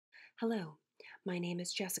Hello, my name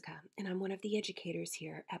is Jessica, and I'm one of the educators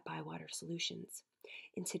here at Bywater Solutions.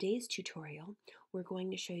 In today's tutorial, we're going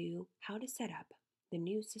to show you how to set up the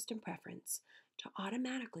new system preference to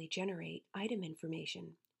automatically generate item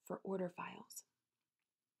information for order files.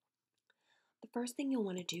 The first thing you'll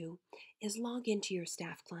want to do is log into your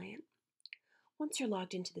staff client. Once you're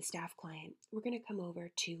logged into the staff client, we're going to come over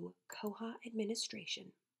to Koha Administration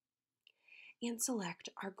and select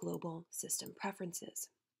our Global System Preferences.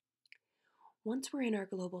 Once we're in our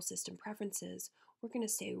global system preferences, we're going to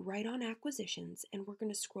stay right on acquisitions and we're going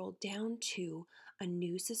to scroll down to a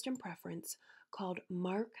new system preference called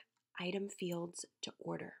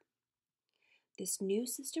MarcItemFieldsToOrder. This new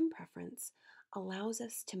system preference allows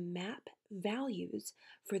us to map values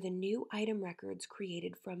for the new item records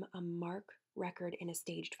created from a MARC record in a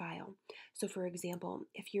staged file. So for example,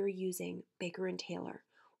 if you're using Baker and Taylor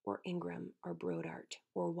or Ingram or Brodart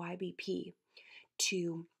or YBP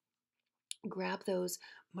to grab those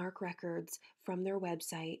MARC records from their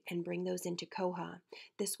website and bring those into Koha,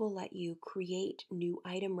 this will let you create new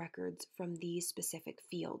item records from these specific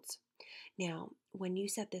fields. Now, when you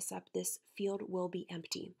set this up, this field will be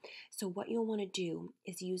empty. So what you'll want to do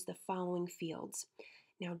is use the following fields.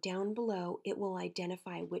 Now down below, it will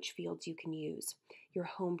identify which fields you can use. Your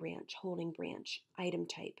home branch, holding branch, item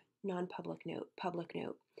type, non-public note, public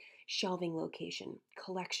note, shelving location,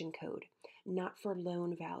 collection code, not for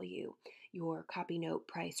loan value, your copy note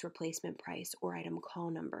price, replacement price, or item call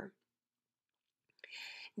number.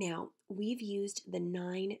 Now, we've used the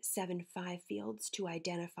 975 fields to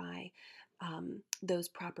identify those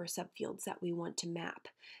proper subfields that we want to map.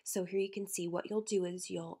 So here you can see what you'll do is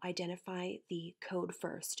you'll identify the code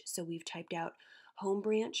first. So we've typed out home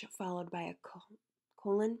branch followed by a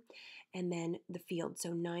colon and then the field.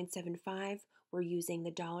 So 975, we're using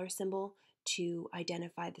the dollar symbol to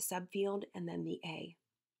identify the subfield and then the A.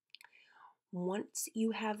 Once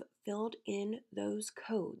you have filled in those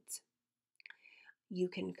codes, you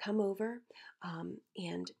can come over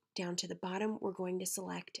and down to the bottom, we're going to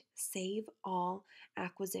select Save All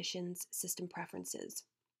Acquisitions System Preferences.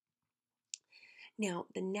 Now,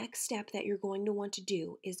 the next step that you're going to want to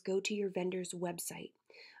do is go to your vendor's website.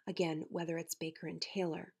 Again, whether it's Baker and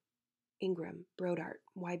Taylor, Ingram, Brodart,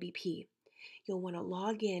 YBP, you'll want to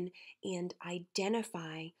log in and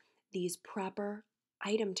identify these proper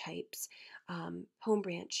item types, home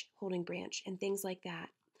branch, holding branch, and things like that.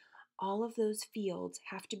 All of those fields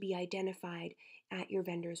have to be identified at your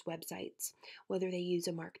vendor's websites, whether they use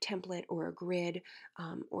a MARC template or a grid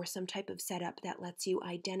or some type of setup that lets you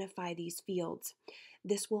identify these fields.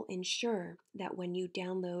 This will ensure that when you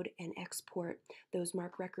download and export those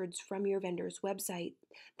MARC records from your vendor's website,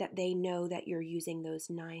 that they know that you're using those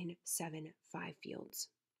 975 fields.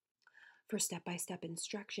 For step-by-step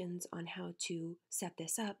instructions on how to set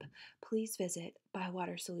this up, please visit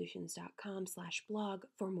bywatersolutions.com/blog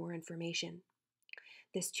for more information.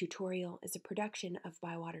 This tutorial is a production of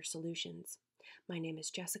Bywater Solutions. My name is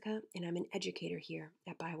Jessica, and I'm an educator here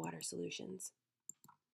at Bywater Solutions.